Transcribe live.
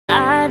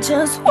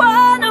just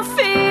wanna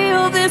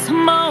feel this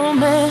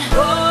moment.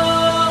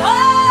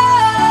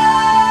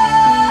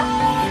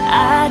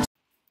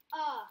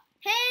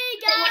 Hey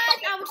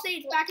guys, I would say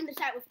it's back in the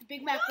sack with the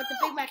Big Mac, but the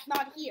Big Mac's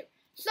not here.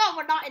 So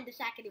we're not in the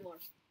sack anymore.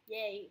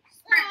 Yay.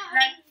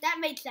 That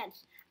made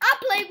sense. I'm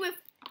playing with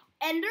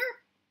Ender,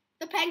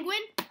 the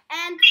Penguin,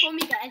 and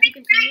Pomega, as you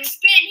can see here.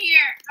 Skin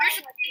here. There's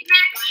a Big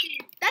Mac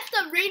skin. That's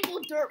the Rainbow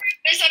Derp.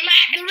 There's a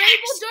Mac. The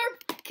Rainbow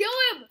Derp. Kill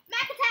him.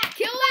 Mac attack.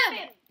 Kill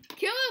him.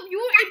 Kill him. You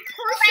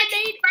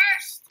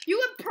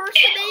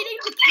impersonating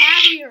the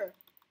carrier.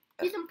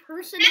 He's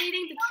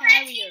impersonating the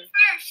carrier.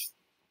 First.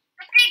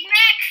 The Big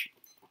Mac.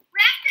 We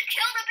have to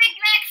kill the Big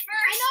Mac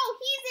first. I know,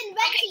 he's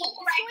inventing.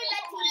 Destroy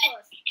that team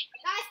first.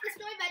 Guys,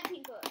 destroy that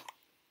team first.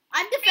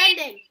 I'm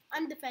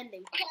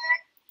defending. Okay.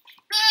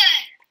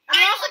 Good. And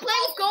we're also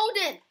playing with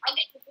Golden.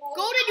 Okay.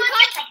 Golden, you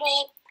can't.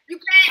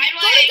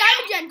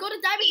 Go to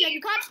Diamond Gen.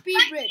 You can't speed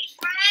bridge.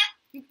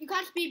 You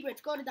can't speed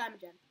bridge. Go to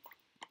Diamond Gen.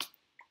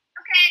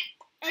 Okay.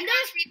 And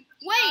then,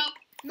 wait.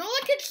 No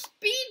one can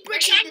speed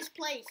bridge in this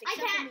place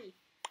except for me.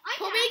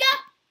 Pomega.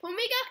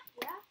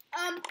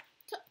 Yeah.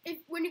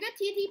 When you get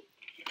TNT,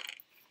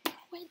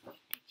 wait.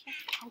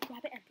 I'll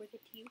grab it and bring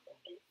it to you.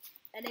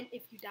 And then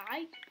if you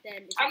die,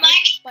 then it's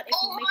okay. But if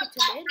you make it to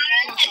mid,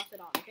 then I'll toss it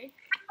on. Okay.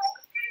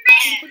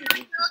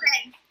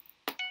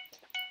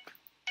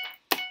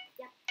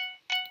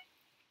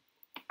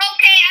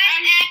 Okay,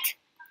 I'm at.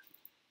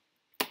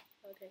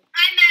 Okay.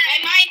 My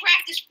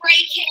Minecraft is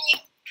breaking.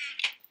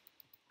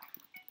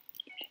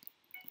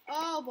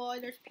 Oh boy,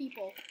 there's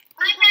people.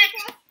 I'm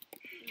at.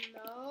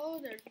 No,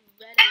 there's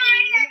red and I'm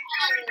green.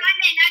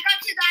 diamond. I got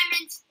 2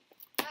 diamonds.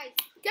 Nice.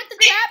 Get the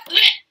trap.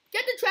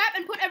 Get the trap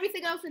and put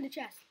everything else in the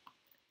chest.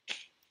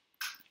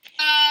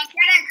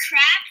 Get a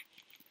trap.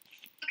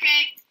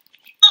 Okay.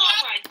 Oh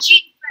my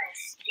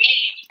Jesus.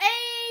 Yeah.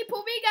 Hey,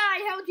 Pomega, I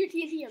held your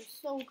TNT. I'm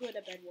so good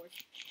at BedWars.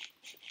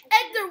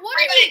 Ender, what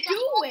are you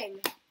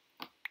doing?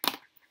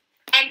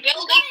 I'm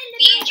building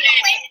DJ.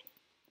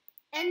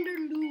 Ender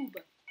noob.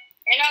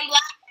 And I'm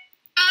black.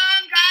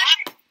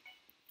 Guys.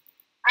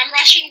 I'm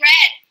rushing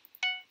red.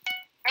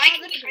 That's a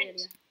good idea.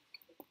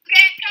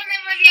 Okay, I'm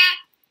coming with ya.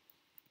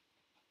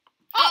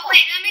 Oh,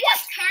 wait, let me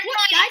just turn what,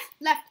 my... guys?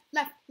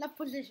 Left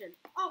position.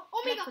 Oh,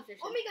 Omega, Left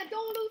position. Omega,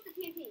 don't lose the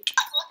TNT.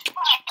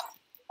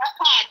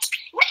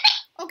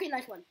 Okay,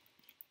 nice one.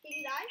 Did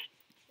you die?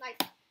 Nice.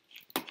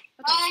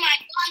 Okay. Oh my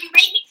god, you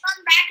made me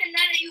run back and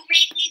then you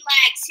made me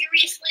lag.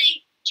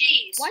 Seriously?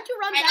 Jeez. Why'd you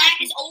run my back?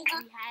 lag is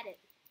over. We had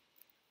it.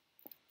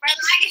 My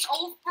lag is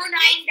over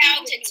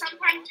 9,000.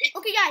 Sometimes it,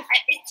 Okay, guys.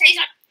 it says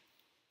I'm...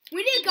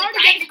 We need a guard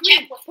against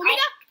green.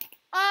 Pomega,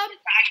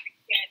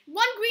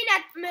 one green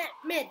at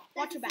mid.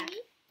 Watch your back.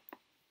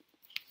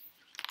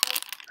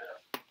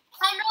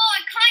 Oh no, I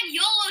can't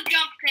YOLO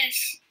jump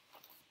this.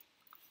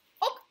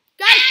 Oh,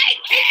 guys,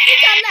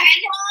 Incat left.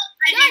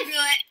 I didn't do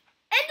it.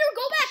 Ender,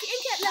 go back.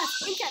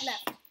 Incat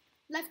left.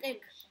 Left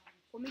ink.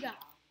 Pomega.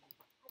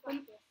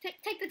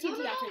 Take the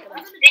TNT out. Take it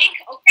out.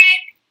 Think, okay?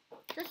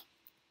 Just.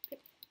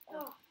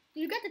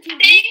 Did you get the TNT?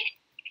 Think.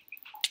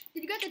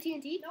 Did you get the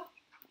TNT? Nope.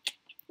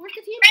 Where's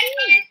the TNT?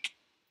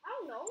 I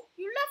don't know.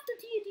 You left the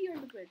TNT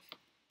on the bridge.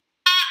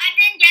 I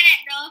didn't get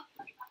it though.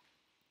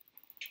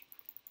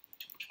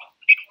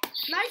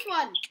 Nice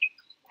one.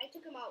 I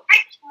took him out.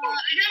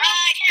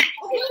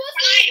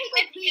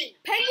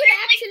 Penguin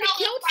actually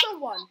killed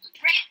someone.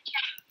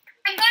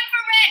 I'm going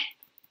for red.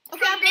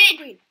 Okay, I'm going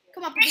for green.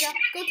 Come on, Pomega.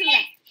 Go to the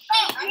left.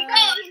 Oh my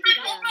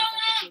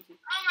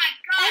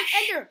gosh.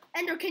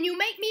 Ender, can you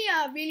make me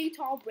a really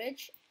tall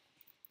bridge?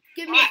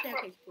 Give me a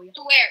staircase for you.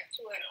 To where?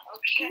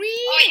 Okay.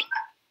 Green. Wait.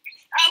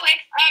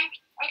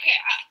 Okay.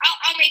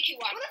 I'll make you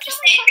one. What if Just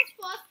someone stay. comes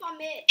first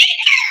from it?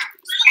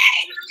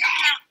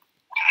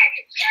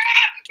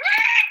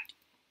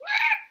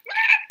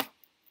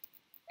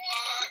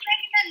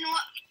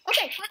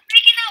 Okay. What's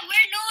making that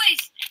weird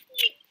noise?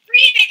 He's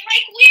breathing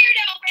like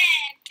weirdo,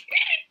 man.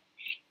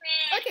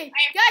 Okay,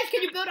 guys,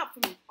 can you build up for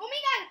me?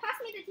 Omega, pass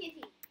me the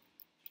TNT.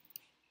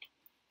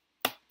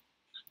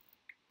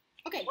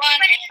 Okay.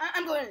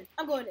 I'm going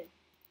in.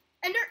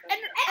 Ender,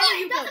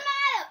 you doesn't build.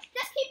 matter.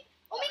 Just keep.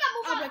 Omega,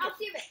 move I'll on. break I'll it.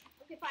 save it.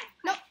 Okay, fine.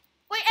 No.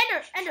 Wait,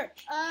 Ender.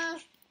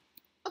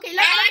 Okay,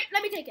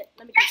 let me take it.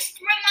 Just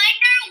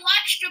reminder,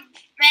 watch the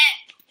bed.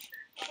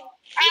 You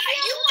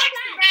watch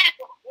the bed.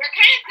 We're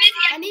kind of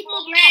busy. I need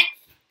more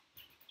blocks.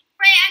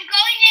 Wait, I'm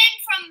going in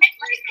from.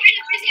 We're kind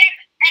of busy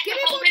at Give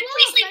the me more moment.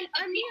 Please blocks. leave.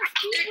 I need a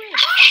speed bridge.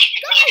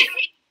 Guys!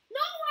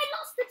 No, I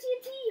lost the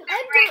TNT.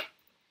 Ender.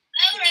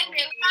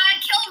 I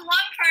killed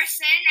one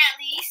person at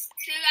least.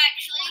 2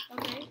 actually.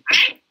 Okay.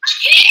 I'm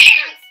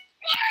here.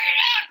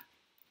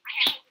 I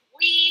have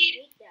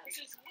weed. This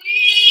is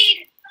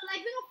weed. Can I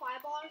bring a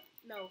fireball?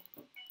 No.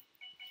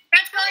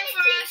 That's How going many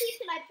for us. TNTs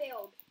can I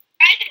build?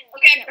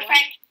 Okay, Get one.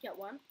 perfect. Get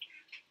one.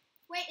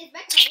 Wait, is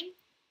that coming?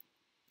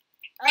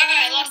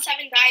 I lost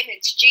 7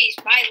 diamonds. Jeez,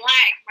 my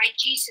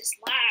Jesus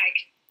lag.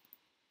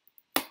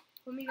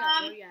 Pomega,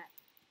 where you at?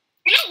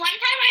 You know, one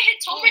time I had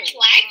so much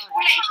lag.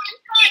 My.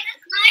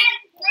 This guy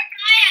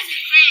has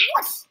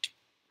hacks.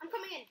 I'm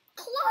coming in.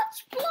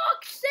 Clutch block.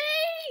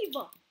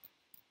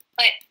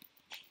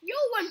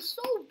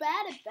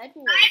 said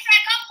BedWars. Guys, I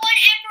got 1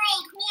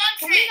 emerald. Who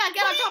wants it? Pomega,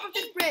 get on top of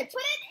this bridge.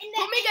 Put it in the.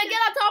 Pomega, get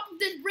on top of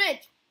this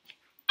bridge.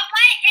 I'll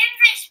buy an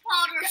invis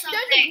pod or There's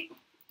something.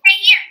 Hey,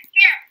 here.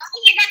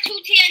 I got 2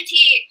 TNT.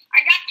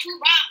 I got 2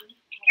 bombs.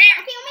 Here.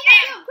 Okay, Omega,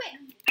 go quick.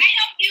 I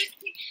don't use.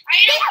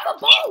 They have a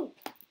bow.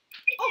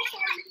 Oh,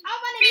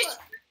 I'll run into it.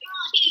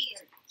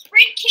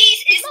 Sprint keys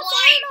is It's not light.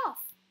 far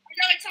enough. I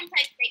know it's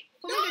sometimes fake.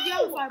 Pomega, do you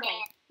have a fireball?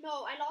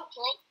 No, I lost.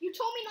 You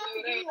told me not to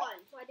bring one,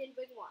 so I didn't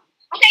bring one.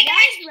 Okay, Why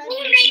guys, is red who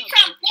making needs a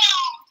some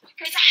bombs?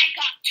 Because I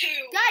got 2.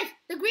 Guys,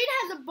 the green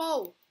has a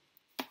bow.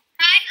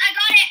 Guys, I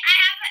got it. I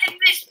have an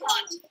invis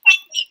pod.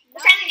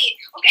 Send me.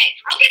 Okay,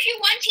 I'll give you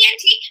 1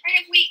 TNT,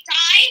 and if we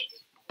die,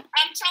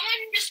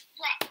 someone just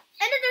drop.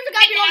 And then there's a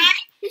guy below you.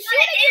 He's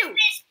shooting you.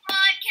 Invis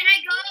pod, can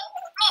I go?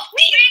 Oh,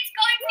 wait, it's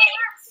going for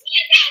us.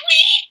 You got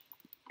wheat.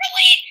 The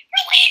wheat.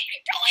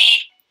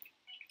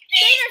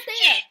 Stay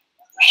there.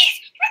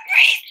 Freeze.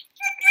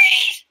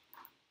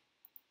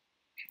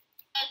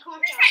 I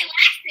can't First I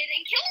lasted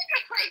and killed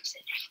the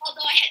person,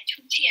 although I had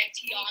 2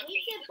 TNT on me.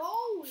 They get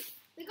bows.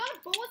 They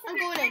got bows. I'm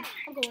going in.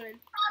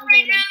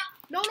 Right now.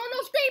 No,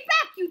 stay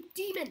back, you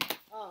demon.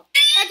 Oh,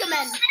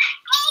 Enderman.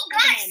 Oh,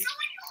 guys, so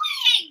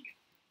annoying.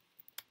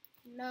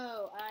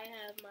 No, I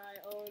have my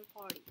own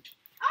party.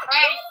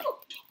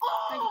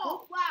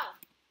 Oh, wow.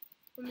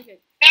 Pomega.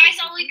 Guys,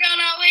 are we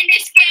gonna win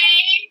this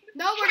game?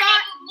 No, we're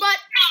not. But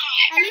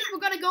at least we're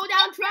gonna go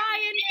down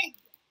trying.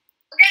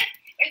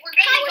 If we're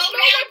How gonna is go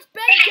no down, one's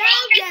bed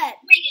down yet?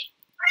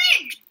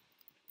 win.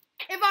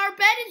 If our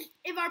bed.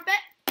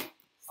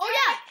 Oh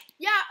yeah.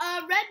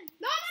 Red.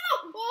 No.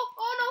 Oh no.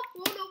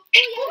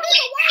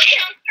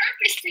 On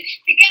purpose to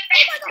get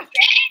back to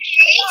bed.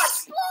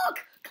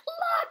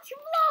 Clutch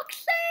block,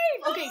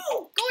 save. Okay,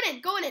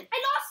 going in. I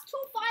lost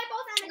 2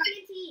 fireballs and a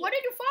TNT. Why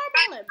did you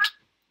fireball him?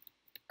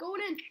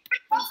 Going in.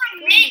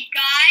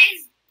 Guys.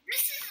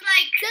 This is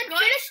like Then good.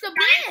 finish the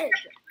bridge.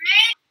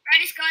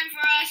 Red is going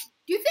for us.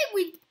 Do you think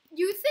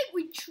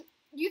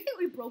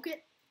we broke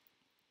it?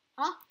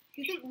 Huh?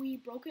 Do you think we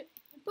broke it?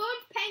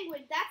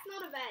 BurntPenguin, that's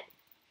not a bed.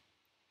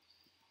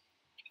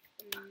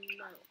 No.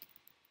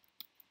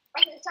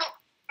 Okay, so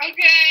I'm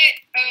the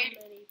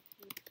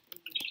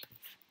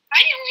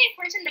only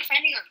person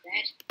defending on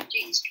that.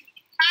 Jeez.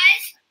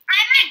 Guys,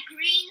 I'm at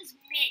Green's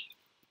mid.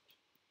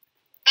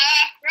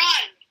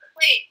 Run.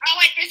 Wait. Oh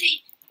wait, there's a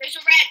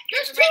red.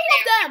 There's a 2 red of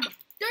there. them.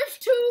 There's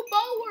 2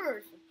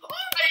 bowers. Oh,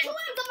 there's 2 of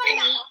them.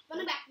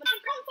 Running back.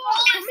 Come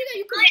forward. Pomega,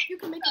 you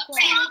can make a call.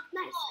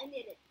 Nice, I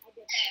did it.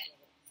 Okay,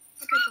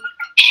 Pomega.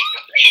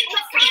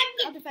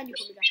 I'll defend you,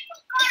 Pomega.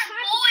 It's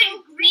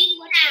going green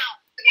now.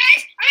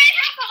 Guys, I had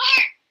half a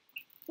heart.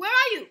 Where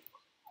are you?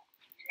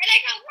 And I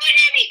got 1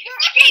 enemy.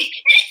 Okay,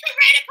 and it's the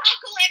red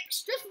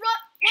apocalypse. Just run.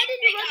 Why did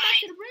you run back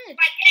to the bridge?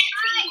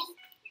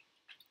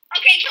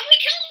 Okay, can we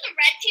kill the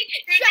red team?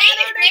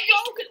 Shattered and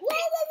broken. Whoa.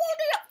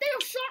 They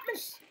are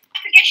sharpness. I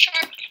have to get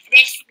sharp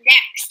this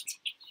next.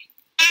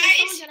 Okay,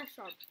 Guys, someone get a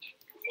sharp.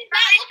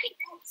 not looking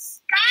else.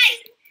 Guys,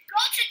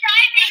 go to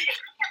diamond to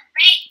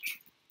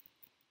bake.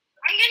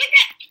 I'm gonna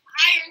get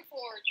iron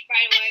forge,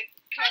 by the way,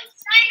 because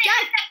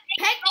Guys,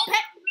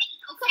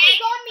 Someone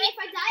got me. If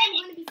I die, I'm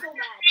gonna be so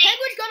mad.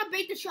 Penguin's gonna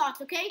bait the shots,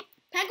 okay?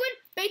 Penguin,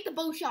 bait the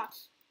bow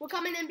shots. We're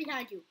coming in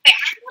behind you. I'm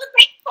gonna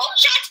make both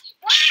shots.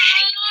 Why?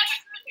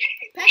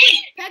 Penguin. They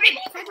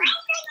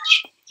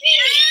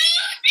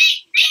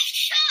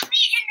shot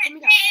me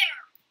in the air.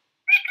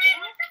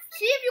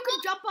 See if you can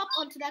jump up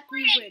onto that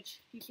green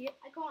bridge. Do you see it?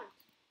 I can't.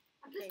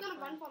 I'm just gonna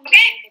run from the Okay,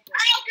 normal bridge.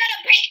 I'm gonna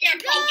pick their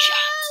both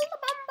shots.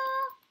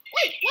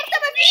 Wait, what if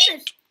that was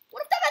Infus?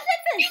 What if that was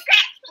Infus? You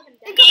got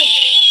Incoming.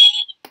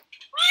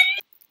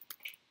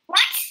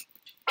 What?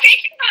 Okay,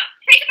 think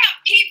about,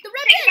 keep. The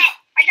red Think bridge. about.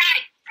 I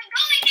died. I'm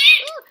going in.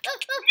 Stab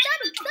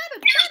him. Try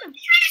to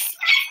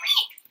smack me.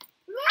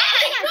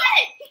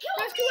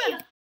 There's 2 of them.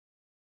 I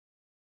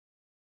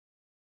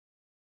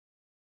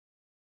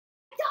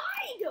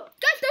died.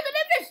 Guys, there's an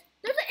Infus.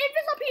 There's an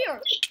Infus up here.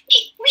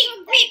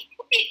 Wait.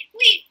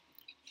 Weed.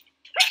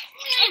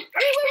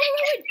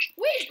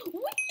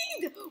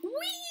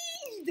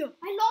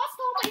 I lost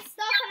all my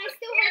stuff and I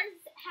still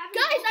haven't.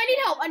 Guys, I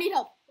need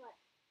help.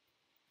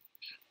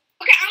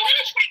 Okay, I'm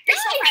gonna check this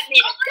out at me.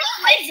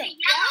 Guys, help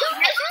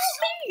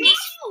me.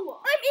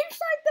 I'm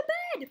inside the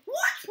bed.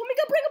 What?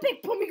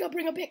 Pomega,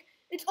 bring a pick.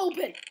 It's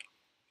open.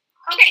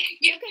 Okay,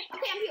 Okay,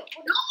 I'm here.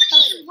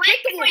 Break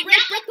the wall.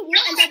 Break the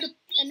wall and then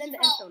the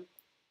end stone.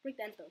 Break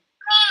the end stone. Go.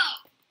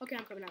 Okay,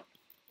 I'm coming out.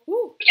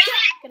 Woo! Get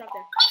up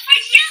there. Go for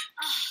you.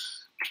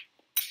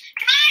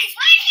 Guys,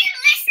 why didn't you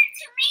listen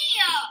to me?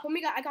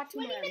 Pomega, I got 2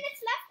 20 more.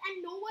 minutes left and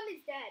no one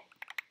is dead.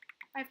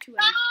 I have 2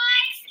 ends.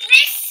 Guys,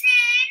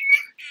 listen.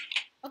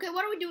 Okay,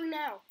 what are we doing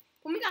now?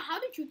 Pomega, how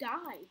did you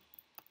die?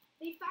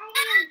 They found me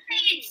on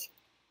Guys,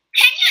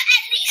 can you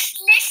at least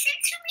listen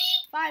to me?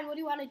 Fine, what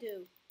do you want to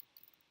do?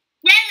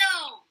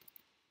 Yellow.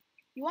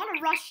 You want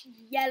to rush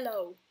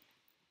yellow.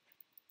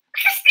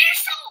 Because they're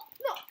so...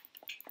 No.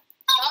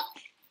 Oh.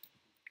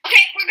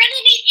 Okay, we're going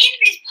to need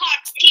invis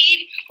pots,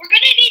 team. We're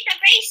going to need the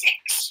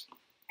basics.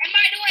 And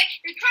by the way,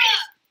 you're trying to...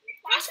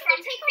 Why should we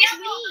take our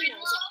green?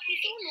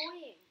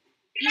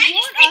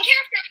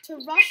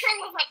 rush picture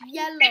with a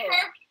yellow.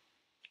 paper.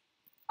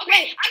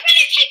 Okay, Wait. I'm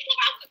gonna take them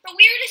out the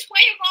weirdest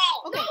way of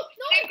all. Okay.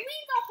 No, the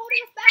greens are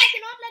holding us back.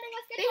 They're not letting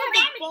us get They to have our a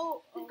damage.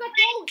 bow. We've got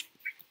bows.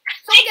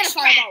 Someone get a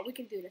fireball. We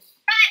can do this.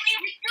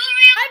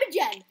 I'm a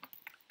Jen.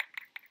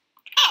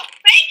 Oh,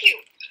 thank you.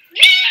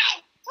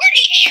 Now for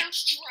the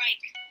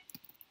airstrike.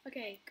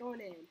 Okay,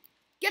 going in.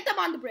 Get them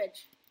on the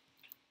bridge.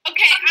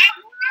 Okay,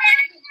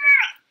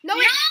 No,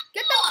 wait.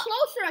 Get them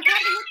closer. I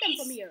can't hit them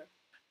from here.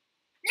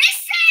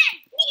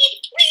 Listen!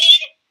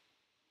 Weed!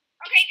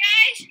 Okay,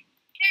 guys.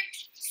 There's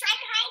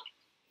somehow...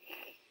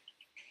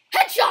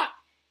 Headshot!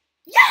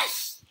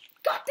 Yes!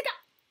 Got the guy.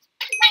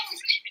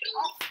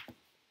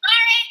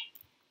 Sorry.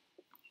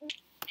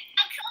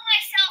 I'll kill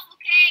myself,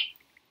 okay?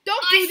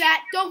 Don't do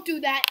that. Don't do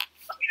that.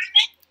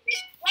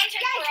 Once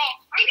and for all.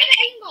 I'm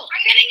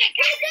getting a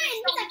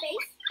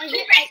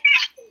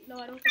No,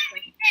 I don't think so.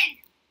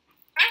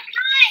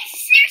 Guys,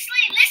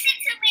 seriously, listen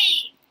to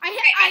me. I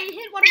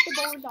hit one of the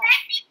bones off.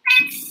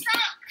 That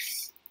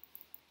sucks.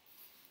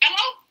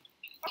 Hello?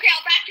 Okay,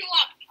 I'll back you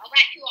up.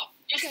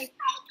 Just Okay, so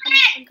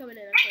bad. I'm coming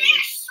in. I'm I'm coming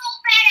in. so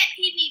bad at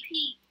PvP.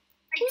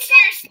 Like, Who's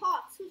seriously.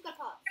 got pots? Who's got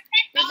pots?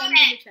 There's them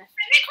in the chest.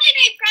 Technically,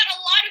 they've got a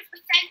lot of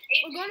defense.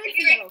 We're going for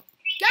yellow.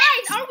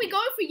 Guys, aren't we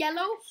going for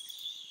yellow?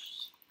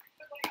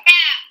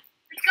 Yeah.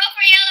 Let's go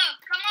for yellow.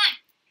 Come on.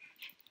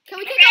 Can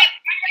we Okay, take out?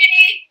 I'm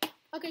ready.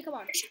 Okay, come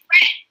on. This is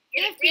red.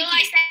 You Yes,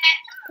 realize please. that?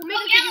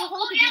 Pomega, can you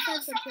hold the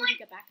defense until we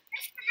get back?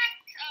 Let's protect.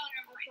 Oh,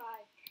 never mind.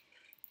 Try.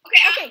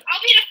 Okay, Okay.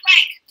 I'll be the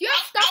flank. Do you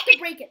have stuff to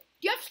break it?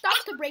 Do you have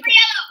stuff to break For it?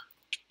 yellow.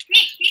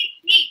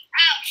 Me.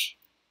 Ouch.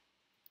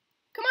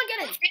 Come on,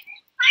 get it.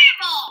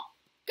 Fireball.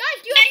 Guys,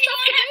 do you have stuff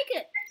to break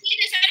it?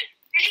 Does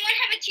anyone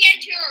have a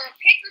TNT or a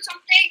pick or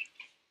something?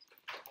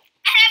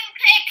 I have a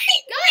pick.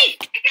 Guys!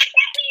 I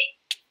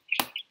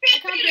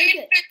can't break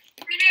it.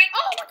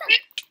 Oh, what the?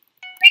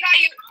 I got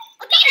you.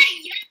 Okay.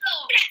 Yellow.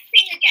 That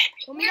thing again.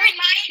 Pomega, Where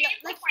mine is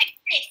let's- like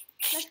this.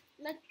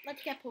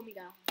 Let's get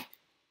Pomega.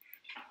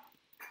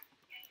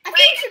 I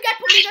think we should get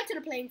Pomega to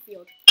the playing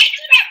field. I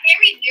do that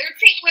very weird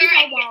thing where He's I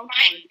a get wild mine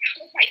card.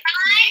 with my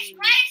guys,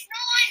 why is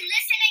no one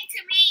listening to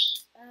me?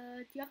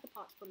 Do you have the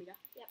pots, Pomega?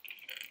 Guys,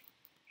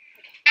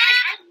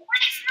 why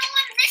is no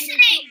one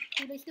listening?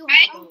 Do they still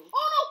have a bow?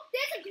 Oh no,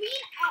 there's a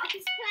green.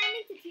 He's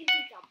planning to TNT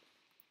jump.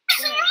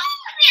 What's wrong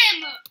with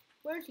him?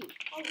 Where is he?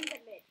 Oh, he's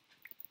at mid.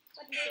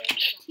 What is it?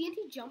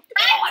 TNT jumped.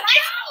 No, why is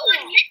no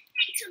one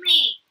listening to me?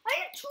 I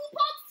have 2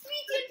 pots, 3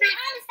 TNT, and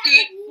a stack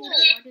of wool.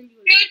 Why didn't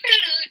you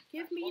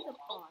give me the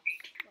pots?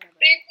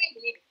 Whatever.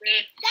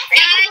 That's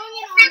it. I'm going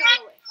in on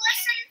yellow.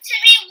 Listen to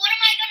me. What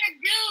am I gonna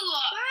do?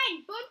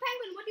 Fine,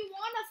 BurntPenguin, what do you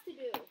want us to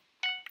do?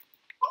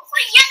 Go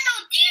for yellow.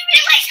 Do you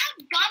realize how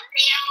dumb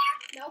they are?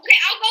 No. Okay,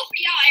 I'll go for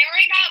yellow. I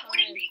already got a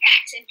wooden Alright.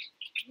 pickaxe and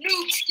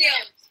noob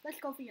skills. Let's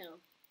go for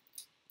yellow.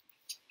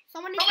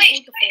 Someone needs Oh to wait,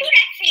 hold the can I do fort.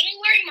 that thing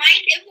where mine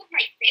did with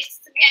my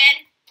fists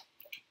again?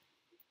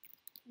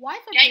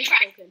 Why is our Yeah, base try.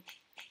 broken?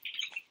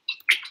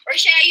 Or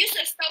should I use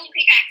the stone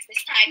pickaxe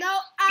this time? No,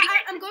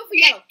 I'm going for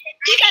yellow.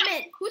 Who's at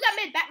mid? Who's at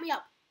mid? Back me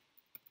up.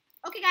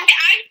 Okay, guys.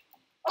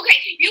 Okay,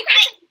 you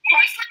guys are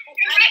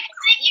right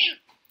behind you.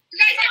 You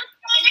guys are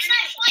not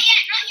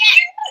yet.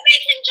 You're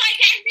making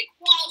gigantic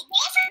walls.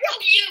 Walls are no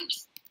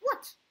use.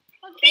 What?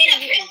 Need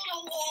to build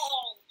a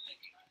wall.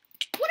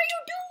 What are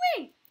you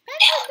doing? Build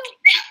Penguin,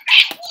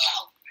 that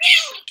wall.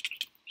 Build.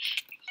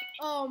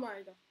 oh my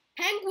god.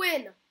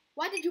 Penguin,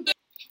 why did you... That's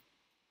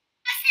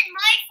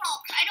my fault.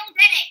 I don't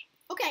get it.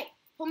 Okay,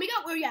 Pomega,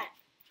 where you at?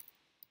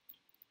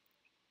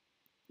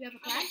 You have a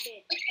I'm plan? at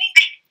mid.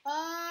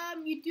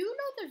 You do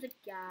know there's a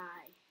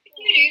guy.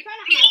 I'm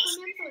trying to hide from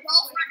him so it's Go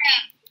not for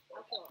him.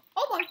 I'll kill him.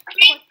 Oh boy,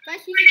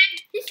 guys,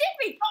 he's seen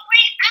me. Oh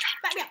wait,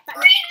 Back me up, back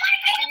me Green, why did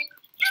you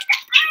use the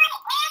arrow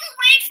all the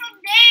way from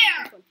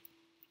there? up. This one.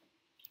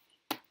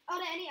 Oh,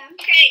 the NEM.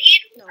 Okay,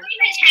 Ian, No.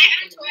 clean his hat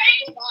until I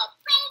give up.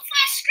 So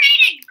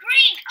frustrated.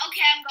 Green.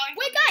 Okay, I'm going.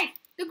 Wait, guys,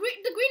 the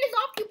green is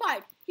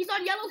occupied. He's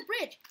on yellow's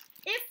bridge.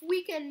 If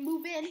we can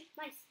move in,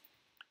 Nice.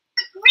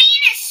 The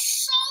green is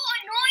so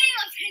annoying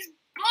with his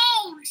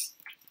bows.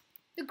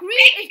 the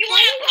green is You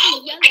wanna playing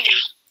go? with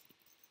yellow.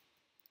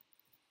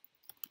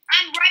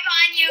 I'm right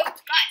behind you. What?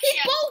 Gotcha.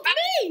 He bowled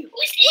me. Who's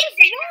What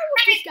easy? is wrong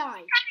with this guy?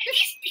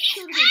 He's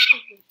Kill the mad. green,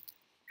 kill the green.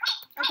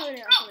 I'm Go, coming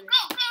in, go, I'm coming in.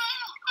 go, go,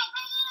 go, go,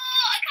 go.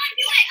 I can't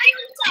do it. I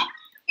can't go.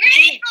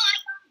 Green.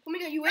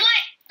 Pomega, you in?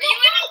 Are you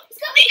in?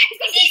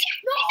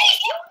 No,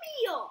 kill me!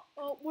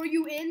 Oh, were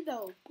you in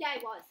though? Yeah,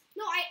 I was.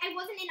 No, I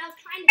wasn't in. I was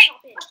trying to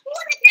hop in.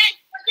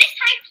 This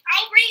time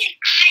I'll bring an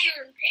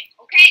iron pick,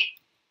 okay?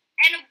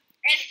 And an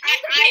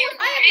iron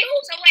I have pick. no-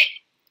 So wait,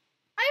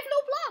 I have no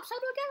blocks. How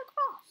do I get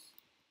across?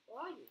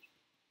 Where are you?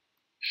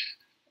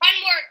 one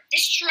word,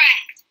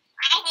 distract.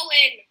 I'll go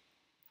in.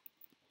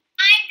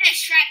 I'm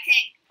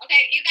distracting.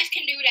 Okay, you guys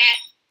can do that.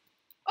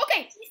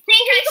 Okay, You who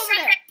think is I over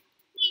there? suck?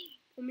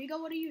 Pomega,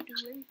 what are you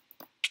doing?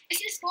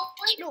 This is going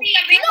to No, be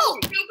a bit no.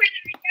 stupid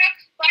video,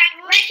 but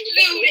let's do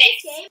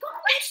this. Game?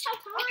 Don't waste our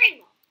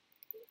time.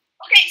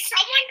 Okay,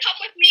 someone come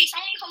with me.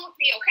 Someone come with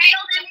me, okay?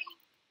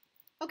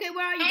 Okay,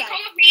 where are you Someone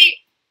come guys? with me.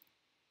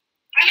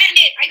 I I'm at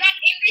mid. I got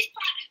every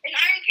spot, an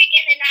iron pick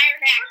and an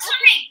iron axe.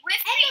 Okay, with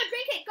Ender,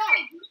 drink it. Go.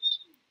 oh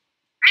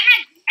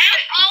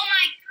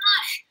my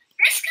gosh.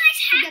 This guy's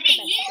Forget happy. the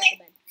bed. He Forget the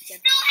bed.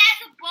 Forget the still bed. has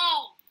a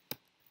bow.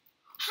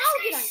 How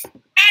did I?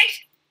 Guys.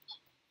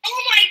 Oh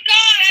my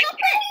god. Stop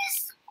it!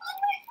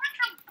 With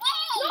a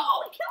bow.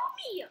 No, it killed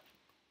me.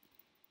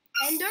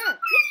 Ender,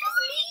 let's just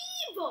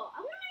leave.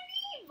 I want to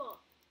leave.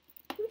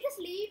 Can we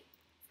just leave?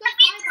 It's got I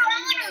don't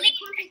want to leave.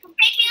 It's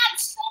taking up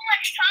so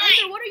much time.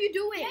 Ender, what are you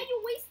doing? Yeah,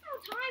 you're wasting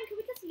our time. Can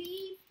we just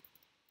leave?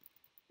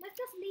 Let's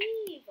just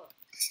leave.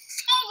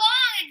 So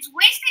long. It's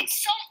wasting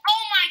so.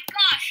 Oh my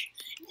gosh.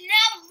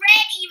 Now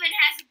red even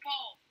has a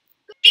bow.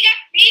 You got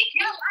me.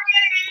 Build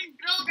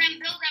them.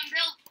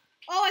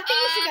 Oh, I think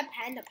we should get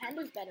Panda.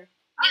 Panda's better.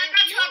 I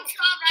got 12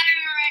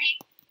 iron already.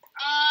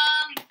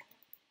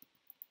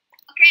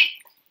 Okay.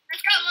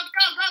 Let's go.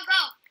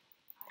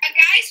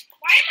 Guys,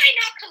 why am I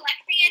not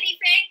collecting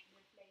anything?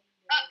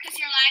 Because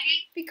you're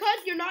lagging. Because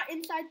you're not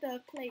inside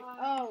the place.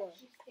 Oh. I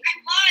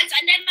was,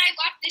 and then I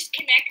got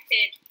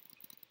disconnected.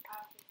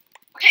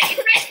 Okay,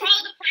 you guys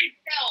follow the plan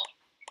still.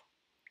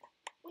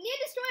 We need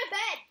to destroy a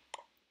bed.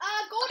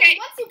 Golden, Okay.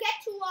 once you get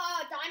to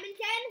Diamond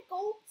Gen,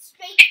 go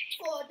straight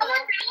for the...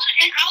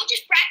 And I'll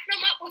just rack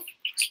them up with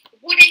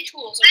wooden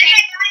tools, okay?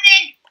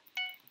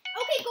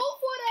 Okay, go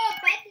for the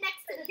bed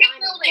next to the Keep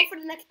diamond. building. Go for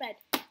the next bed.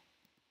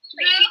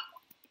 Blue.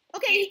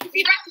 Okay, he's the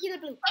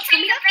blue. Let's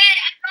take the bed.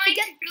 I'm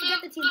going Forget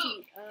the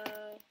TNT.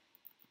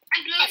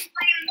 And blue's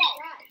playing ball.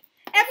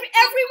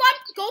 Everyone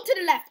go to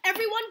the left.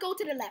 Everyone go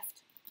to the left.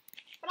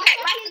 Okay,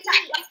 let's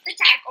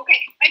attack. Okay,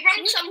 I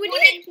brought some We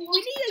wooden need tools. to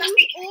just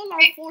use in all case.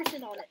 our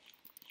forces on it.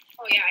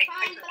 Oh yeah,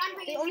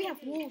 They only have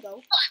wool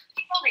though.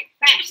 Keep building,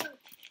 fast.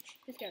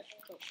 Just go.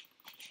 Go.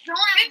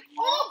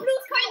 Oh,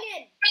 Blue's coming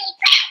in. build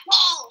that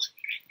wall.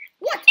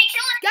 What? Hey,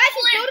 kill it. Guys,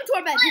 he's building to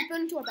our bed. He's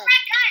building to our bed.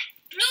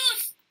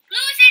 Blue's in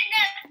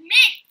the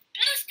mid.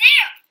 Blue's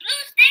there.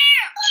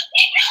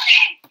 Keep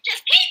building.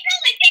 Just keep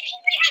building. They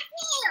only have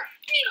wool.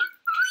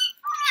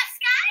 Boss,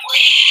 guys.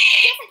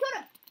 Yes, I got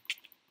him.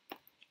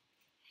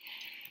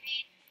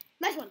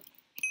 Nice one.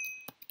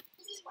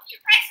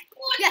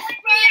 Yes.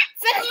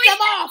 Finish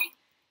them off.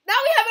 Now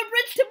we have a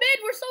bridge to mid.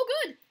 We're so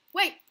good.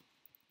 Wait.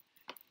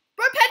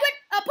 BurntPenguin,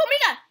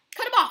 Pomega,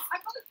 cut him off.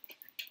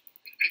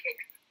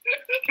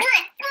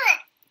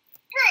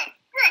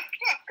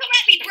 Come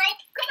at me, bro.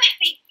 Come at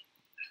me.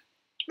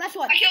 Nice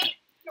one. I killed him.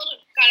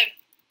 Got him.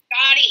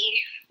 Got him.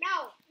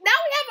 Now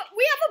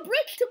we have a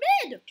bridge to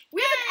mid.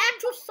 We have an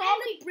actual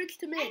solid bridge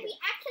to mid. And we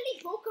actually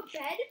broke a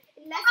bed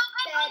in less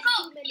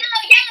Go. 2 minutes.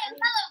 Yellow. Go.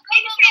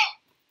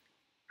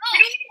 I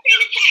don't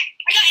even attack.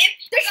 I got him.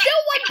 There's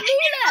still one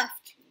blue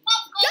left.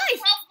 Go. Guys,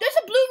 there's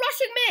a blue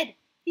rushing mid.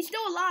 He's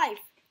still alive.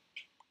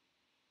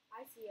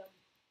 I see him.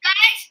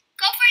 Guys,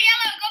 go for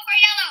yellow.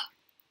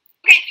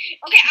 Okay,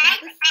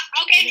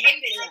 I'll get an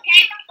invis, okay?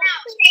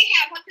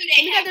 What do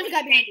they have? There's a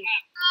guy behind you.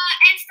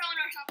 Endstone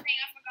or something,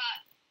 I forgot.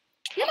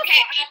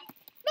 Okay,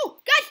 No,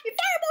 guys, he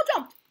fireball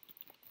jumped.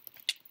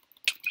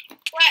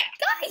 what?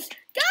 Guys,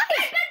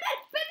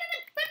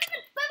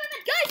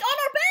 guys, on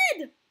our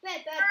bed.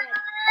 Bed. On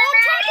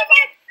top of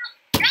our...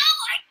 No,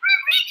 I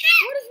can't reach it.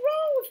 What is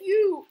wrong with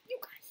you? You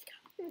guys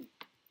got him.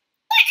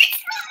 But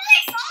it's not my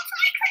fault.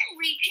 I couldn't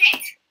reach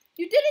it.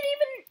 You didn't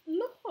even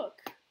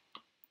look.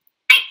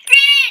 I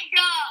did.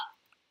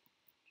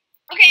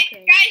 Okay,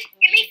 Okay, guys,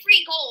 give me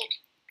free gold.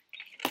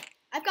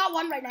 I've got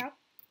one right now.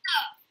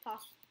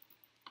 Toss.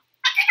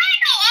 How did I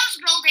know I was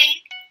building?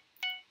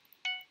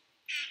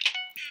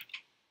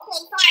 Okay,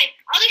 fine.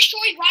 I'll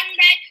destroy one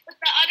bed, but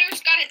the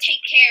others gotta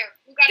take care.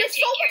 We gotta There's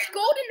take so care. much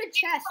gold in the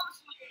chest.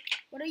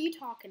 What are you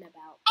talking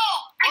about? Oh,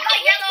 I got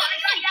yellow.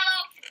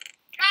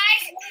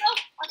 Guys,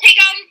 I'll take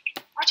down.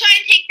 I'll try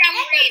and take down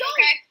green. don't.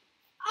 Okay.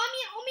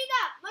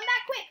 Omega, run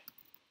back quick.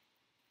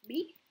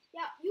 Me?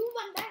 Yeah, you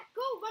run back.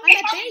 Go, run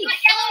Okay, back.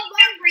 yellow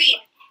and green.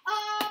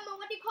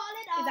 What do you call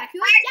it? Guys,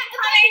 Evacuate?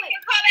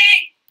 you're coming.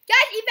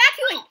 Guys,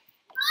 evacuate.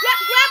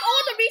 Grab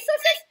all the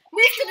resources.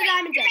 Move to the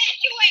diamond gen.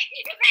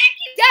 Evacuate.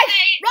 Guys,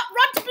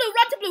 run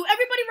to blue.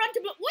 Everybody run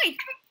to blue. Wait.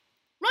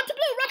 Run to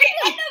blue.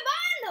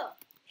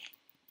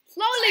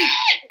 Slowly.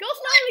 Go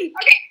slowly.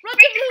 Okay. Run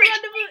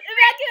to blue.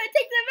 Evacuate.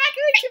 Take the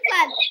evacuation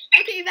plan.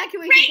 Okay,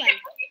 evacuation plan.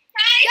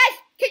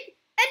 Guys,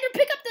 Ender,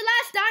 pick up the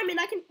last diamond.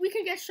 We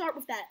can get sharp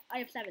with that. I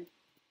have 7.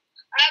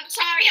 I'm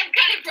sorry, I'm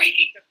kind of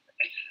breaking them.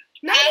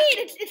 No need.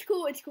 It's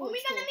cool. It's cool.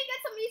 Omega, let me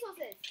get some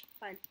resources.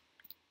 Fine.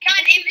 Got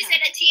an invis and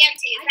a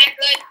TNT. Is that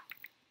good?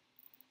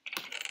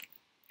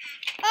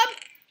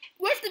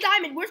 Where's the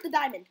diamond? I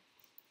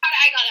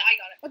got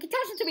it. Okay,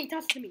 toss it to me.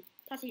 Toss it here.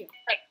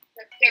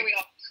 There we go.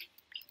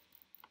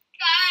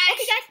 Guys.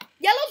 Okay, guys.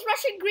 Yellow's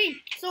rushing green.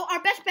 So our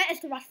best bet is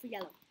to rush for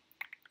yellow.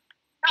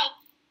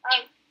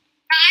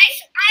 Guys,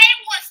 I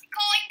was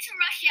going to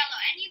rush yellow,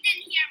 and you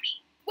didn't hear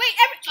me. Wait,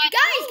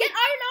 guys, get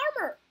iron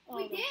armor.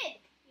 We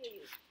did.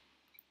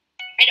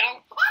 I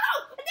know. Oh no!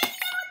 There's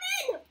someone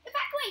in!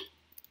 Evacuate!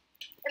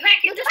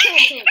 Evacuate. No, just kill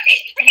him.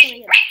 Okay.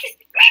 Breakfast.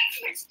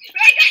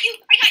 I got you.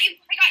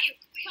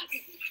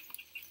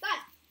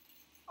 Done.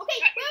 Okay,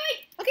 wait.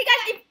 Okay,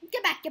 guys,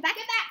 get back.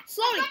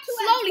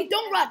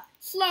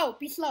 Slow.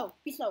 Be slow.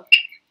 Be slow.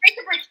 Break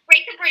the bridge.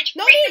 Break the bridge.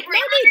 No break need. the bridge.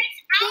 No need.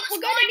 I was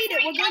We're gonna need it.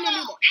 We're gonna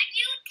yellow, need it. And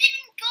you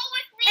didn't go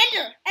with me.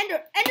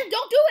 Ender,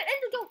 don't do it.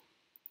 Ender, don't.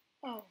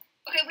 Oh.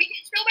 Okay, we can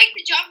still make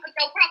the jump, but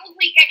they'll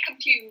probably get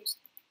confused.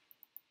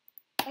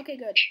 Okay,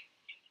 good.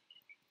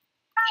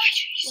 Ah,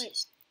 Wait.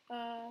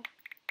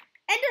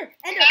 Ender.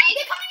 Guys,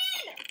 They're coming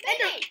in.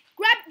 Ender,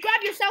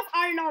 grab yourself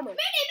iron armor.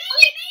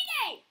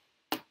 Mayday.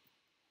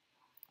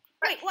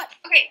 Wait, what?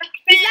 Okay,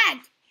 He's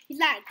lagged.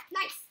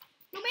 Nice.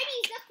 No, maybe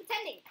he's just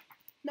pretending.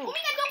 No,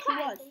 Omega, don't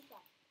cry. was.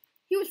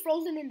 He was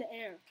frozen in the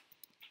air.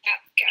 Yeah.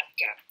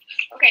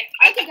 Okay,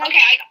 Okay,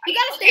 guys. You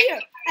gotta stay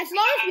here. As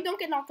long as we don't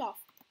get knocked off.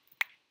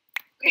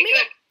 Okay, Omega,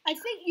 good. I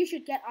think you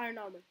should get iron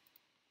armor.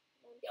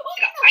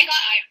 I got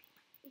iron.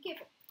 Be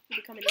careful.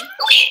 You'll be coming in.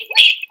 Wait.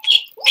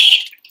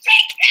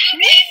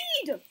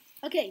 Lead!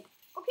 Okay.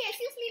 Okay,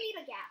 excuse me, need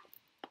a gap.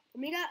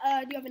 Omega,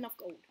 do you have enough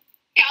gold?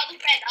 Okay, I'll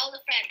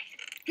defend.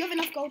 Do you have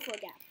enough gold for a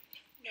gap?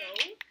 No.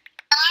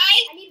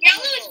 Guys, I need yellow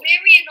one is more.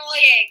 very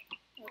annoying.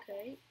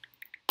 Okay.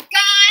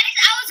 Guys,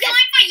 I was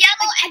going for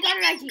yellow. I got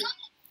an IG.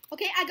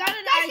 Okay, I got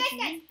an Guys,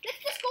 IG.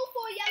 let's just go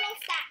for a yellow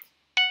stat.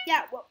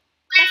 Yeah, well,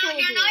 that's what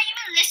we're You're doing. not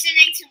even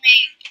listening to me.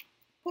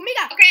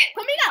 Pomega, Okay.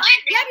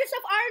 grab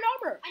yourself iron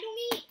armor. I don't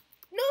need.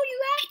 No, you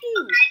have to.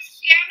 Guys,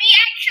 hear me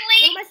actually?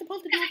 What am I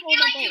supposed to do with all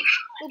my gold?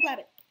 Go grab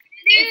it.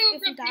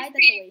 If you die, that's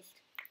a waste.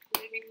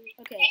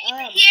 Okay,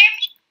 Hear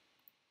me?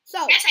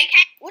 so, Yes, I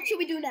can. what should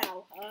we do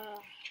now?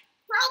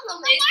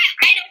 Problem is,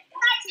 I don't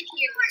want to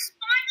hear. You're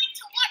responding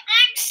to what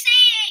I'm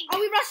saying. Are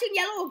we rushing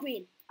yellow or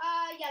green?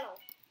 Yellow.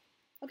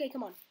 Okay,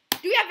 come on.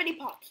 Do you have any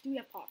pots? Do we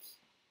have pots?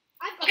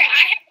 I've got Okay,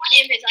 I have one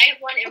invis.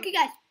 Okay,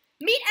 guys.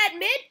 Meet at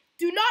mid.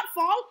 Do not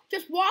fall.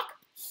 Just walk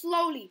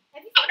slowly.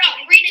 Oh, no,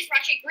 green is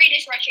rushing.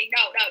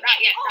 No, not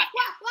yet. Oh, Not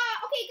yet.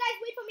 wow. Okay, guys,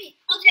 wait for me.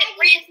 I'm Okay,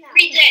 tagging this now.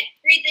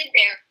 Green's in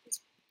there.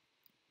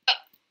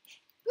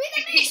 Green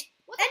and me.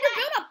 What's Ender,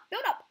 that?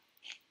 build up.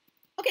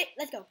 Okay,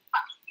 let's go.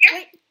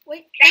 Here.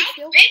 Wait. Now, Stay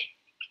still. green,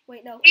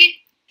 Wait, no. green,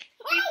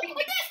 Oh, look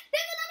at this.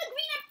 There's another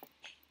green.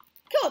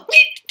 Kill him.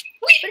 green.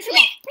 Finish him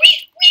off. Wait.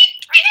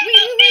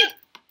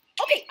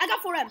 Okay, I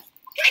got 4 M's.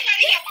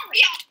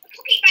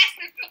 Cookie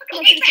faster.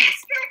 finish him.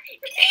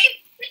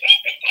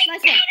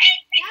 Nice one.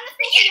 Now let's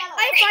go for yellow.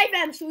 I have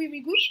 5 M's. Should we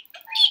regroup?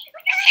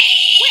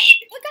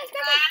 Wait, guys.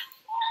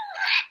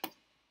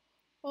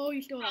 Oh,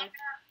 you're still alive.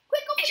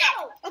 Quick, go for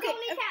yellow. Okay,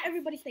 Only chance.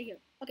 everybody stay here.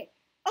 Okay,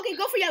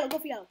 go for yellow.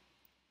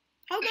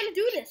 How are we gonna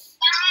do this?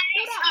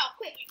 Build up,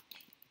 quick.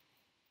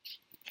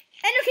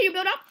 Ender, can you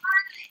build up?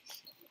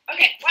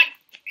 Okay, 1,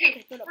 2,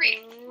 Okay, build up. 3.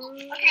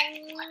 Okay.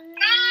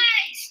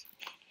 Guys.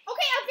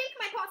 Okay, I'll drink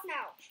my pots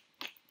now.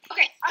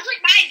 Okay, I'll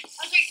drink 9.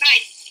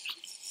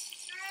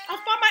 I'll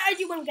spawn my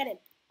IG when we get in.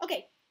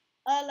 Okay,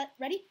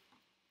 ready?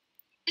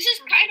 This is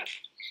kind of.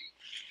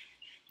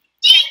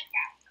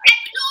 I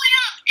blew it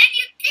up, and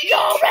you didn't.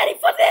 Y'all ready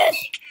for this?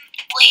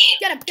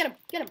 Get him.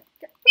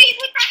 Please,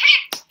 what the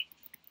heck?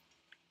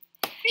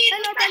 Please,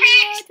 Hello, what the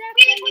heck?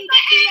 Please, what the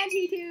heck?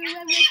 TNT2,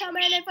 and we're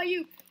coming in for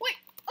you. Wait,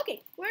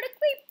 okay, we're the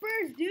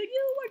creepers, dude.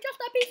 You were just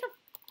a piece of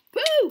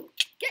poo.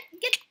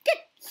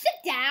 Sit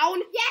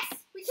down. Yes,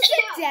 we should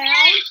Sit go.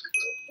 down.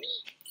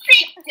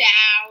 Sit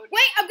down.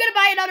 Wait, I'm gonna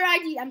buy another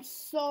IG. I'm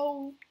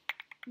so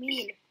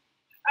mean.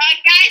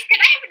 Guys, can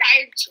I have an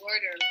iron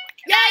sword or?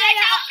 Yeah.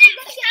 I'm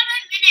gonna get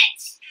 7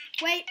 minutes.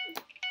 Wait,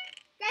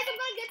 Guys, I'm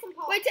gonna get some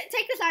pots. wait,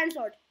 take this iron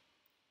sword.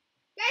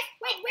 Guys,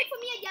 wait for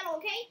me at yellow,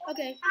 okay?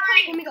 Okay,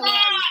 I'm let me go. Where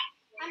are you?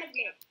 I'm at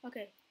mid.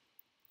 Okay.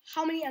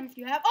 How many M's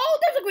do you have? Oh,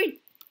 there's a green.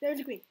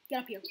 Get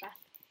up here fast.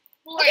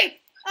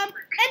 Wait. Okay.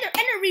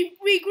 Ender,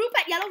 regroup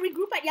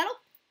at yellow.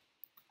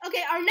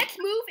 Okay, our next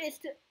move is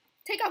to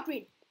take out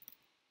green.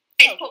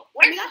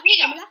 Where's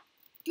Omega? Omega?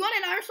 Do you want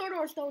an iron sword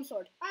or a stone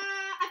sword?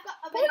 I've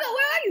got a Omega,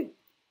 where are you?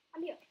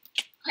 I'm here.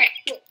 Okay.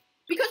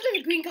 Because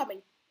there's a green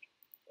coming.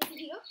 Is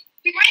he here?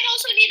 We might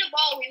also need a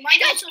bow. We might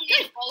Guys, also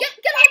need a bow.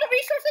 get all the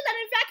resources and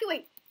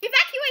evacuate.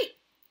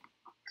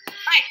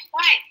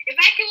 Why?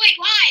 Evacuate.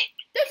 Why?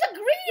 There's a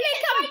green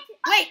incoming.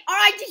 Wait, our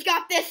IG's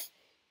got this.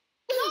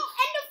 No,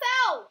 Ender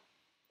fell.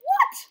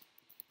 What?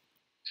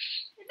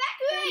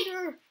 Evacuate.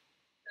 Ender.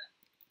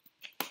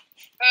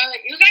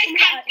 You guys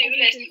Omega, can't do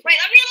this. I- Wait,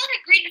 let me look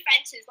at green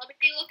defenses. Come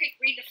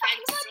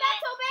on, back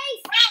to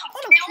base. Wow,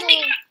 they only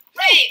have.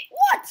 Wait,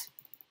 What?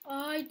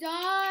 I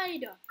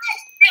died.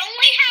 they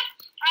only have.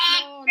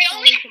 No, I'm They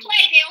only sorry, have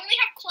clay. Pomega. They only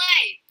have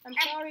clay. I'm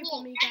and sorry,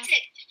 wool. Pomega. That's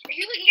it. If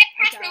you can get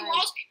past I their died.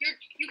 walls,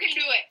 you can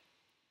do it.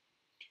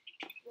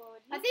 Well,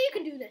 it I think you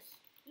can do this.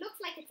 looks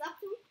like it's up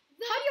to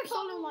How do you have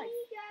solo life?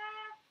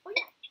 Oh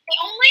yeah. They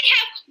only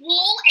have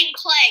wool and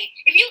clay.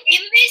 If you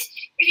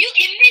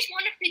invis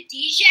one of the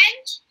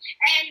degens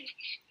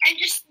and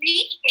just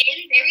sneak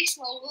in very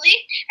slowly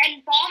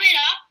and bomb it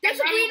up. There's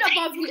a and run green away,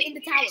 above you can in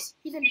the do tower. this.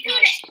 He's in the Do tower.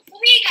 this.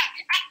 Omega,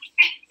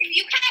 if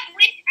you can't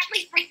win, at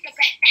least break the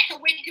bet. That's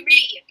a win to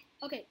me.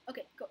 Okay,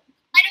 go.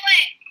 By the way,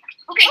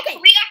 okay, Okay,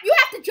 Omega, you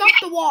have to jump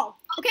the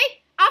wall.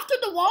 Okay? After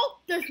the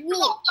wall, there's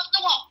wool. jump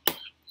the wall.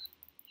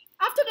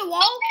 After the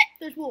wall,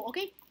 there's wool.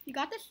 Okay? You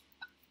got this?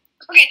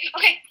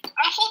 Okay.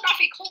 Hold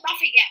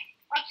nothing yet.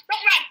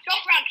 Don't run.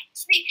 Don't run.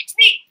 Sneak.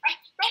 Sneak.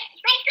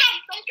 Don't jump.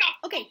 Don't jump.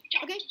 Okay. Don't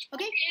jump. Okay.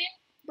 Okay.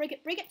 Break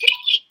it. Break it.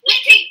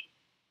 Wait.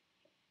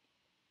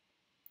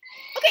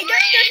 Okay.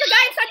 There's the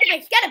guy inside the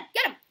base. Get him.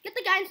 Get him. Get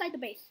the guy inside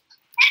the base.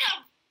 Get him.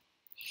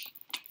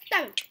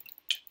 Stab him.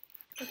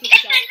 Okay, He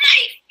got the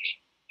knife.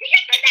 He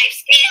got the knife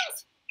skills.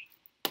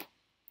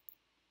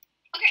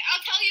 Okay,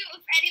 I'll tell you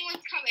if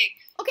anyone's coming.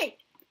 Okay.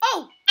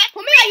 Oh,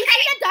 Pomega, you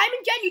see that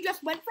diamond gen you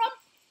just went from?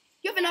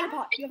 You have another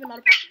pot. You have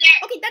another pot.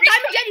 Okay, that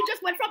diamond gen you just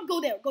went from, go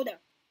there. Go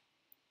there.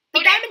 The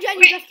diamond gen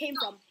you just came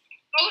from.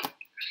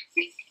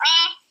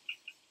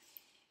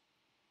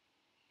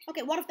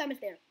 Okay, one of them is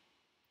there.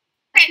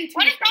 Okay,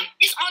 one of them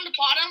is on the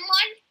bottom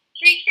one.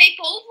 They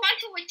both want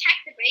to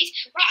attack the base,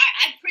 but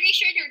I'm pretty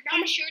sure they're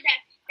not sure that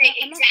they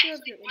I'm not sure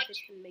if exactly your want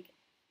interest can make it.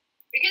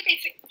 because they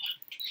think.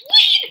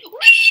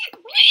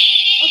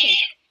 Okay.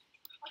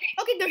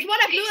 Okay, there's one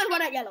at blue and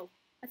one at yellow.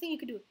 I think you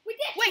can do it. Wait,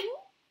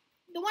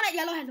 the one at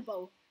yellow has a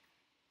bow.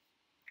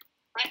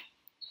 What?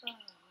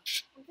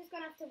 I'm just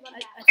gonna have to run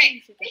back. I Okay. think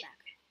you should get back.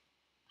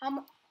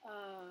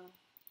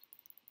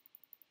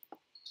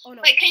 Oh no.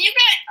 Wait, can you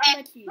get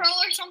Let's see. Pro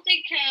or something?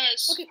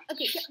 Cause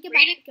Okay, get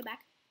back, get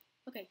back.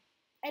 Okay,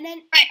 and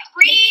then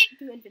green.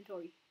 do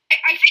inventory.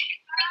 I think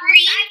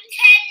green. 10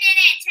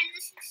 minutes, and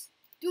this is.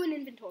 Do an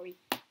inventory.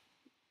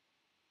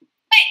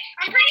 Wait,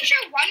 I'm pretty sure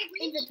one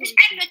green is at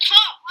the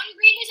top. One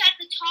green is at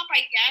the top,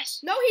 I guess.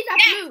 No, he's at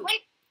Yeah, blue.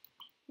 one.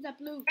 He's at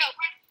blue. No,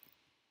 one.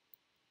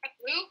 At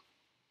blue.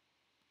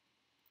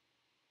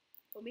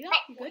 Omega,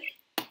 you good?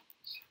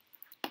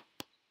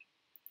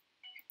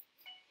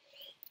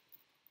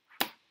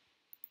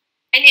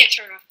 I need to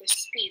turn off the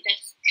speed.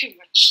 That's too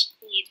much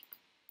speed.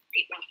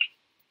 Speed bump.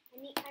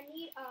 I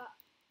need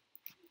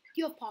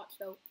You have pots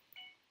though.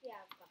 Yeah,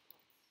 I've got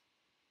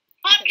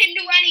pots. Pop can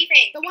do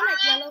anything. The one at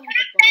yellow has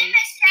a bow.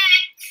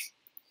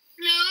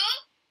 Blue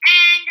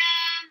and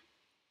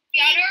The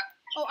other.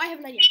 Oh, I have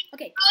an idea.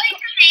 Okay, going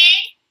to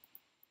mid.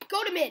 go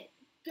to mid.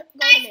 Go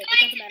to mid. It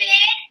doesn't matter.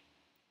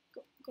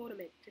 Go to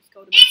mid. Just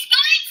go to mid. It's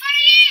going for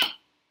you.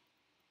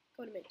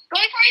 Go to mid.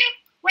 Going for you.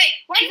 Wait,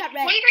 He got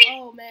red. one green.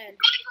 Oh man.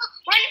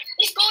 One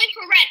is going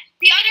for red.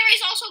 The other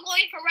is also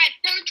going for red.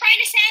 They're trying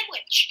to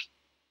sandwich.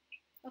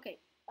 Okay.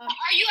 Are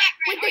you at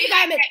red? Wait, Are there's you a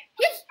guy at mid. red?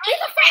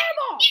 He's a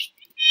fireball.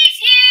 He's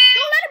here.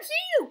 Don't let him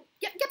see you.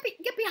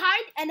 Get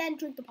behind and then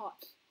drink the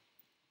pots.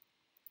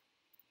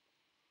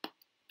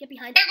 Get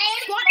behind. They're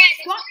going to Squat, red.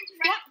 They're squat, going to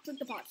red. squat. Drink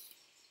the pots.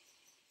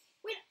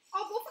 Wait,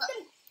 are both of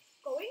them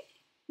going?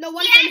 No,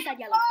 one of He them has is at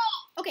a yellow.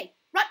 bow. Okay,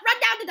 run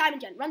down the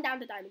diamond gen. Run down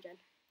the diamond gen.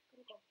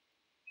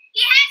 He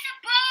has a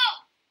bow.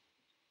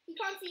 You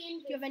can't see him.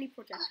 Do you have any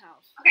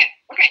projectiles? Okay.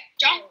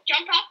 Jump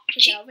up.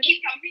 Okay, get over Keep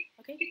jumping.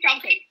 Okay. Keep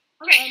jumping.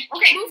 Okay.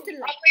 Move to the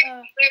left.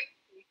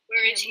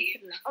 Where is move he?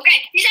 to the left. Okay,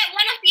 he's at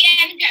one of the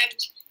end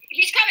gems.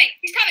 He's coming.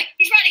 He's running.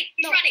 He's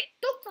No. running.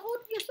 Don't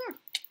hold your sword.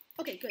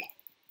 Okay, good.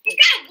 He's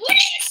got a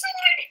wooden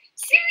sword.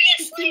 His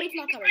Seriously. teammate's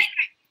not coming.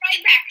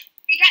 Right back.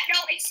 He got no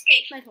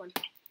escape. Nice one.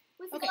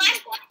 The Okay.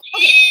 last one.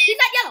 Okay, he's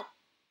at yellow.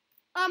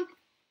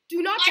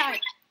 Do not Last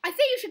die. I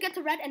think you should get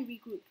to red and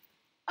regroup.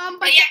 But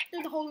Oh, yeah.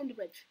 there's a hole in the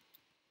bridge.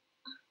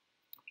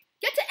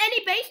 Get to any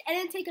base and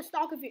then take a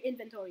stock of your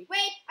inventory.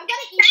 Wait, I'm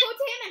gonna equal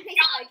to him and place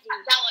Yellow. IG.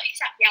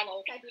 He's at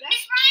yellow. Can I do that?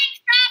 He's buying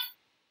stuff.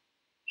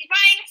 He's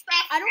buying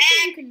stuff. I don't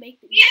think you can make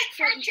the He has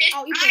Should I purchased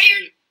I'll e-pro for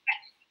iron. you.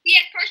 He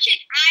has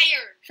purchased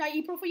iron. Should I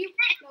e-pro for you?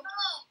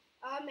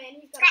 Oh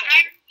man, he's He's gonna got go.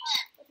 iron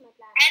That's my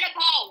plan. and a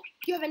bow.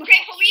 Do you have any Okay,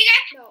 pots? Pomega,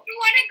 No, you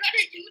wanna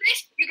do this?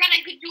 You're gonna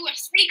do a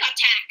sneak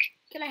attack.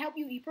 Can I help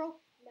you e-pro?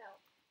 no.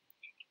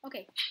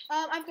 Okay.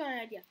 I've got an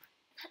idea.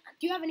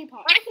 Do you have any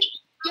pots? What if he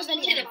Do you have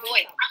any in the ammo?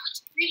 void? I would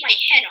scream my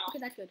head off. Okay,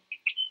 that's good.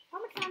 How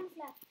much time is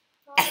left?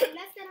 Oh,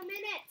 less than a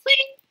minute.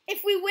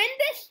 If we win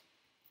this,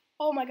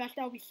 oh my gosh,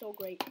 that would be so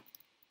great.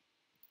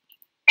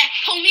 Yeah,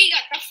 Pomega,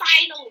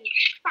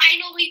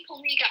 finally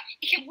Pomega,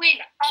 he can win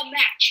a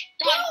match.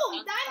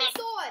 Boom! Diamond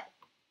sword.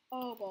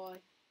 Oh boy.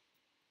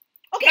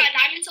 You Okay. got a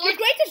diamond sword? Your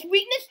greatest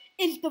weakness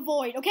is the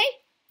void. Okay.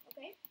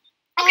 Okay.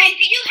 Okay,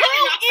 do you have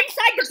Pearl enough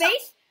inside the for some-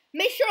 base.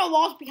 Make sure a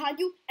wall's behind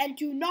you and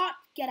do not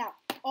get out.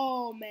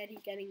 Oh man,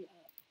 he's getting.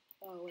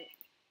 Oh wait.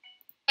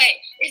 Wait,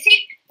 is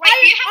he? Wait,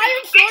 do you have Iron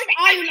a knockback sword, stick?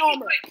 iron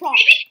armor. Prop.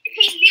 Maybe if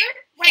he's near,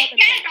 wait, Prop and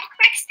get a prop.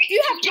 knockback stick. Do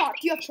you have prop?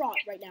 Do you have prop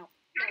right now?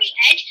 Near the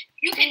edge,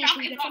 you can Oh, knock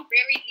can you him get off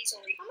very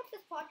easily. How much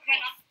does pot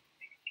cost?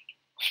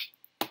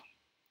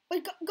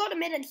 Wait, go to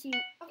mid and see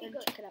Okay, and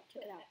good. check it out.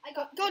 Check it out. I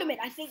got Go to mid.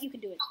 I think you can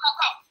do it.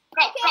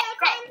 Go, Okay, go, our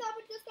go. time's up.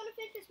 We're just gonna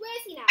finish this. Where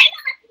is he now? I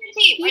never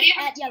see. Why do He's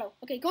you have at yellow.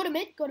 Okay, go to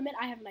mid. Go to mid.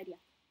 I have an idea.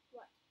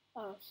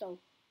 What? So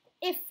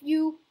if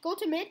you go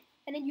to mid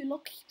and then you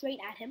look straight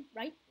at him,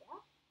 right? Yeah.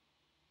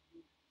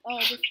 Oh,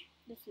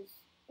 this is.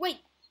 Wait,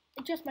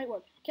 it just might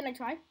work. Can I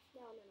try?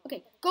 No.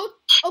 Okay, go.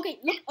 Okay,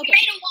 look. He Okay.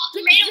 made a wall.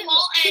 He made a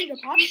wall, Bring and your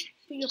pot. he's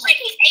Bring your like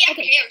pot. he's AFK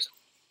Okay. or something.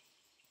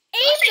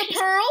 Aim the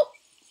pearl.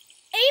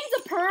 Aim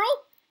the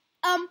pearl.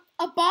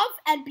 Above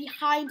and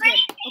behind him.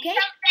 Okay,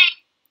 Something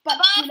but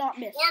do above not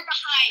miss. or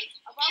behind,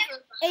 above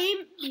or behind. Aim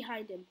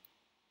behind him.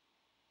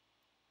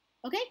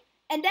 Okay,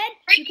 and then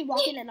you can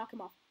walk in and knock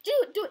him off. Do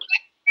it.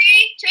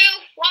 3, 2,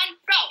 1,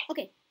 go.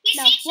 Okay, He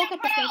now sees walk you,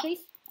 up the bro.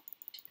 staircase.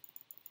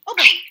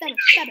 Okay, stab it,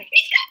 stab it.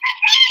 He's got that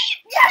right.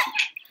 Yes!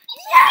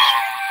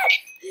 Yes!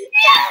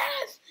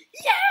 Yes!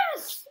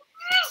 Yes!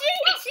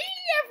 GG,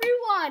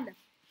 everyone!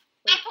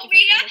 Wait,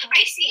 Pomega,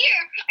 I see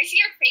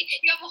your face.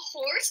 You have a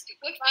horse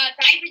with a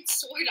diamond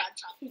sword on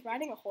top. He's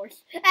riding a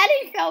horse. And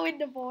he fell in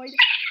the void.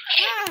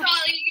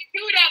 Golly, you can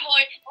do that,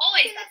 boy.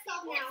 Always. Okay, let's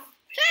stop now.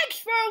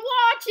 Thanks for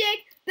watching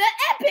the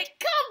epic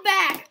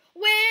comeback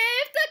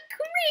with the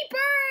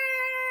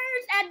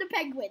creepers and the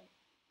penguin.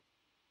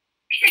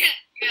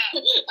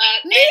 Yeah.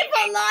 Leave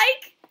a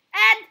like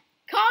and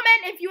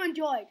comment if you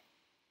enjoyed.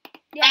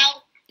 Yeah,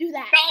 Well, do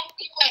that. don't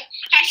do it.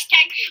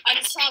 Hashtag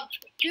unsub.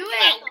 Do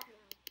Well, it.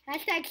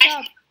 Hashtag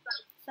sub.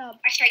 Sub.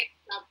 Hashtag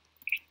sub.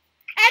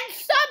 And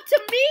sub to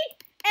me,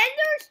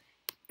 Enders,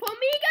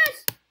 Pomegas,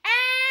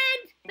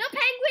 and the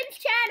Penguins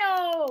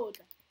channel.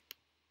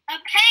 A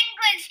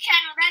Penguins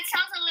channel. That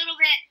sounds a little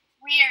bit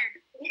weird.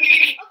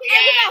 Okay,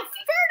 and without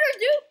further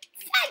ado,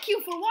 thank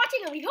you for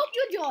watching and we hope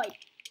you enjoyed.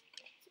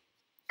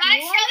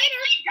 Guys, What? shall we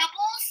play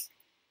doubles?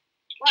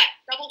 What?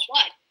 Doubles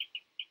what?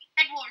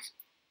 BedWars.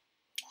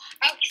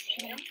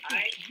 Okay.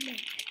 Alright.